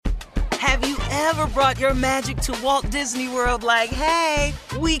Have you ever brought your magic to Walt Disney World like, hey,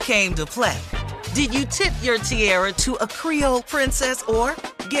 we came to play? Did you tip your tiara to a Creole princess or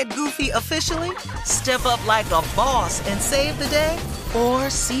get goofy officially? Step up like a boss and save the day? Or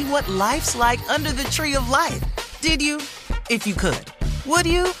see what life's like under the tree of life? Did you? If you could. Would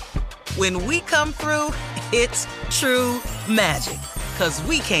you? When we come through, it's true magic. 'Cause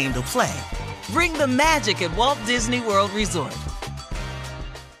we came to play. Bring the magic at Walt Disney World Resort.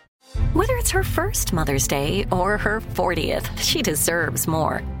 Whether it's her first Mother's Day or her 40th, she deserves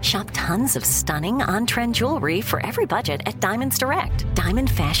more. Shop tons of stunning on-trend jewelry for every budget at Diamonds Direct. Diamond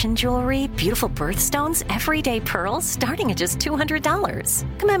fashion jewelry, beautiful birthstones, everyday pearls starting at just $200.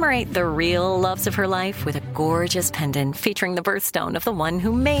 Commemorate the real loves of her life with a gorgeous pendant featuring the birthstone of the one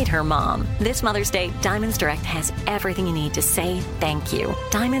who made her mom. This Mother's Day, Diamonds Direct has everything you need to say thank you.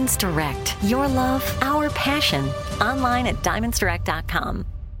 Diamonds Direct. Your love, our passion. Online at diamondsdirect.com.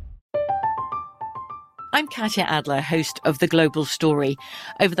 I'm Katya Adler, host of The Global Story.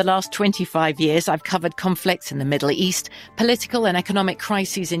 Over the last 25 years, I've covered conflicts in the Middle East, political and economic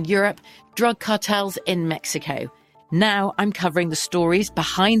crises in Europe, drug cartels in Mexico. Now I'm covering the stories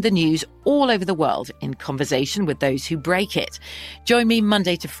behind the news all over the world in conversation with those who break it. Join me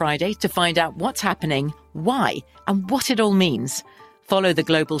Monday to Friday to find out what's happening, why, and what it all means. Follow The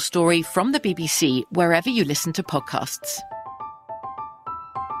Global Story from the BBC wherever you listen to podcasts.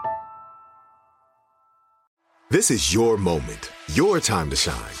 This is your moment, your time to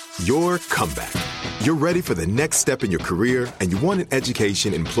shine, your comeback. You're ready for the next step in your career, and you want an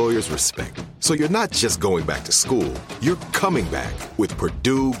education employers respect. So you're not just going back to school, you're coming back with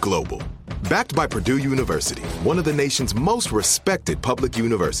Purdue Global. Backed by Purdue University, one of the nation's most respected public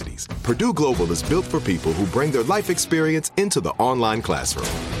universities, Purdue Global is built for people who bring their life experience into the online classroom.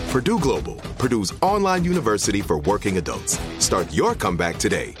 Purdue Global, Purdue's online university for working adults. Start your comeback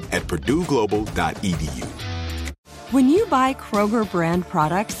today at purdueglobal.edu. When you buy Kroger brand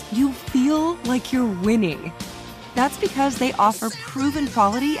products, you feel like you're winning. That's because they offer proven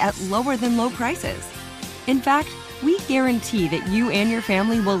quality at lower than low prices. In fact, we guarantee that you and your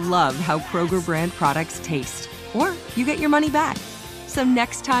family will love how Kroger brand products taste, or you get your money back. So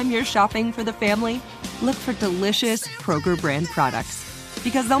next time you're shopping for the family, look for delicious Kroger brand products,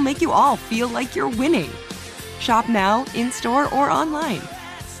 because they'll make you all feel like you're winning. Shop now, in-store, or online.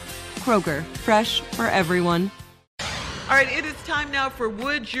 Kroger, fresh for everyone. All right, it is time now for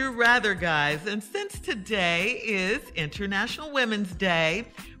Would You Rather, guys. And since today is International Women's Day,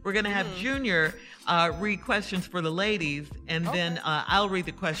 we're going to have Junior read questions for the ladies, and then I'll read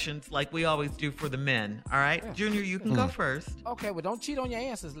the questions like we always do for the men. All right? Yeah. Junior, you can go first. Okay, well, don't cheat on your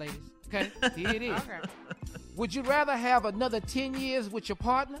answers, ladies. Okay, here it is. Okay. Would you rather have another 10 years with your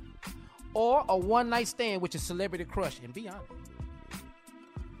partner or a one-night stand with your celebrity crush? And be honest.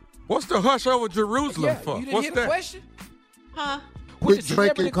 What's the hush over Jerusalem for? You didn't What's hear that? The question? Huh? Quit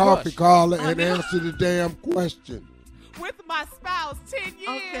drinking coffee, Carla, and answer the damn question. With my spouse, 10 years.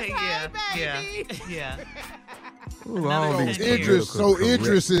 Okay, hey, baby. yeah. Ooh, all these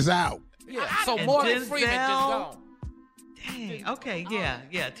Idris is out. Yeah, so Morgan Freeman just gone. Dang, okay,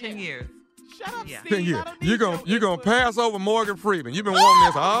 yeah, 10 years. Shut up, Steve. 10 years. You're gonna pass over Morgan Freeman. You've been wanting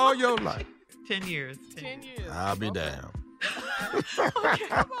this all your life. 10 years. 10 years. I'll be damned. Okay,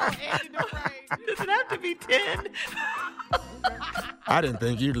 come on, Andy Dufresne. Does it have to be 10? I didn't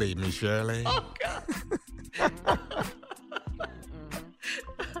think you'd leave me, Shirley. Oh, God.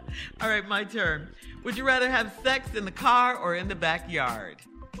 All right, my turn. Would you rather have sex in the car or in the backyard?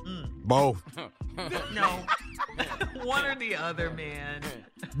 Both. No. One or the other, man.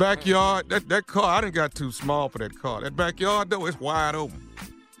 Backyard, that car, I done got too small for that car. That backyard, though, it's wide open.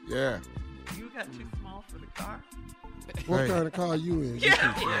 Yeah. You got too small for the car? What kind of car you in?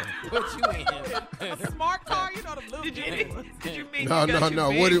 Yeah. What you in? A smart car, you know the blue. Did you mean No. you got too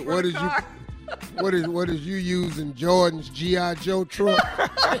big for the car? What is you using Jordan's G.I. Joe truck?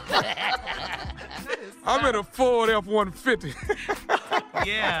 I'm in a Ford F-150.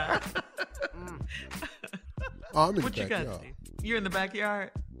 Yeah. Oh, I'm in What the you backyard. got, Steve? You're in the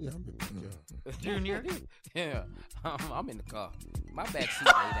backyard? Yeah, I'm in the backyard. Junior? Yeah, I'm in the car. My back seat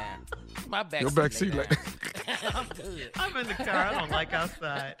lay down. My back Your seat back lay seat down. lay I'm good. I'm in the car. I don't like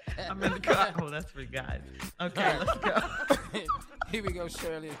outside. I'm in the car. Oh, that's for guys. Okay, let's go. Here we go,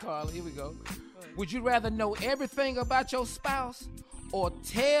 Shirley and Carla. Here we go. Would you rather know everything about your spouse or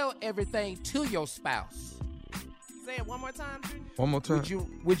tell everything to your spouse? Say it one more time, Junior. One more time.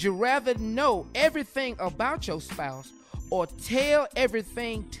 Would you rather know everything about your spouse or tell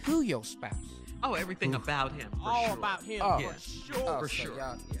everything to your spouse? Oh, everything about him. All sure. about him, Oh. for sure. For So sure.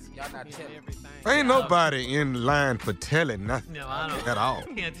 y'all, Y'all not telling everything. Ain't nobody in line for telling nothing No, I don't. at all.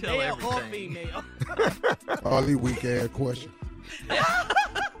 Can't tell Male or everything. female. All these weak ass questions.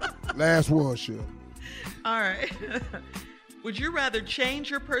 Last one, Shirley. All right. Would you rather change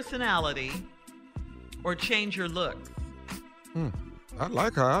your personality or change your looks? I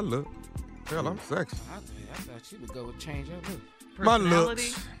like how I look. Hell, I'm sexy. I thought she would go with change her look. My Personality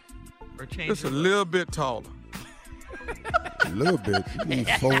looks, or change just a your little bit taller. A little bit. You need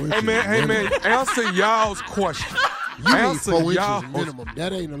 4 inches. Hey man, answer y'all's question. You need Answer 4 y'all. inches minimum.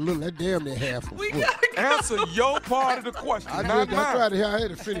 That ain't a little. That damn near half a foot. Answer your part of the question, I not tried mine. to hear. I had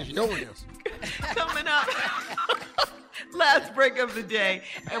to finish your answer. Coming up. Last break of the day,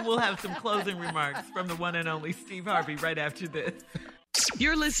 and we'll have some closing remarks from the one and only Steve Harvey right after this.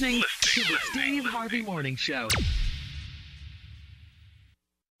 You're listening to the Steve Harvey Morning Show.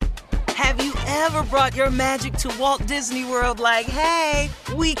 Have you ever brought your magic to Walt Disney World like, hey,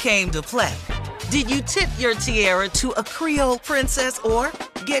 we came to play? Did you tip your tiara to a Creole princess or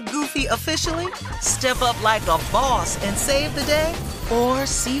get goofy officially? Step up like a boss and save the day? Or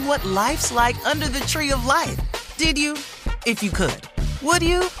see what life's like under the tree of life? Did you? If you could. Would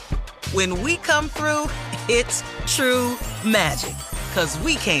you? When we come through, it's true magic. 'Cause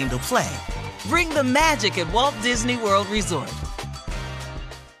we came to play. Bring the magic at Walt Disney World Resort.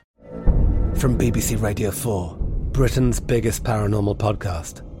 From BBC Radio 4, Britain's biggest paranormal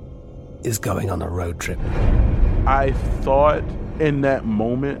podcast is going on a road trip. I thought in that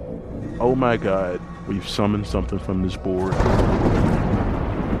moment, oh my God, we've summoned something from this board.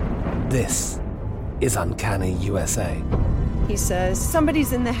 This is Uncanny USA. He says,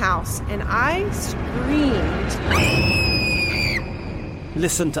 somebody's in the house, and I screamed.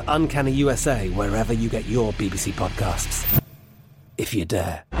 Listen to Uncanny USA wherever you get your BBC podcasts, if you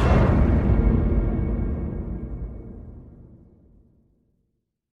dare.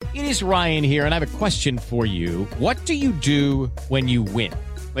 It is Ryan here, and I have a question for you. What do you do when you win?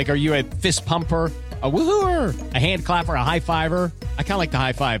 Like, are you a fist pumper, a woo-hooer, a hand clapper, a high-fiver? I kind of like the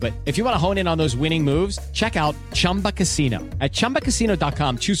high-five, but if you want to hone in on those winning moves, check out Chumba Casino. At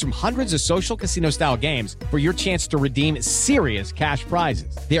ChumbaCasino.com, choose from hundreds of social casino-style games for your chance to redeem serious cash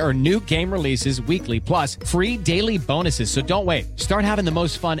prizes. There are new game releases weekly, plus free daily bonuses, so don't wait. Start having the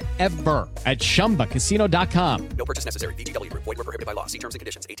most fun ever at ChumbaCasino.com. No purchase necessary. VGW. Void where prohibited by law. See terms and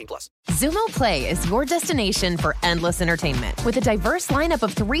conditions. 18+. Xumo Play is your destination for endless entertainment. With a diverse lineup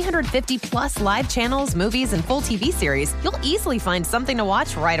of 350-plus live channels, movies, and full TV series, you'll easily find something to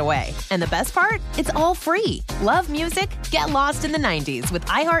watch right away. And the best part? It's all free. Love music? Get lost in the 90s with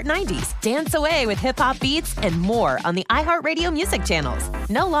iHeart 90s, dance away with hip-hop beats, and more on the iHeartRadio music channels.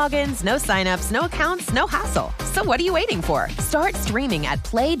 No logins, no signups, no accounts, no hassle. So what are you waiting for? Start streaming at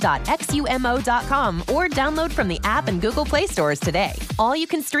play.xumo.com or download from the app and Google Play stores today. All you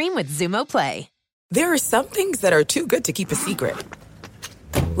can stream with Xumo Play. There are some things that are too good to keep a secret.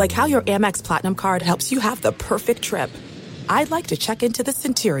 Like how your Amex Platinum card helps you have the perfect trip. I'd like to check into the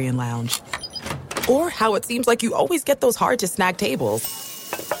Centurion Lounge. Or how it seems like you always get those hard-to-snag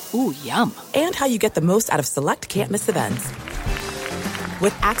tables. Ooh, yum. And how you get the most out of select can't-miss events.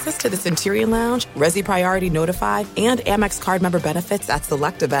 With access to the Centurion Lounge, Resi Priority Notify, and Amex card member benefits at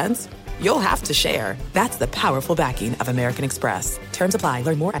select events, you'll have to share. That's the powerful backing of American Express. Terms apply.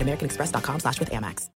 Learn more at americanexpress.com/withAmex.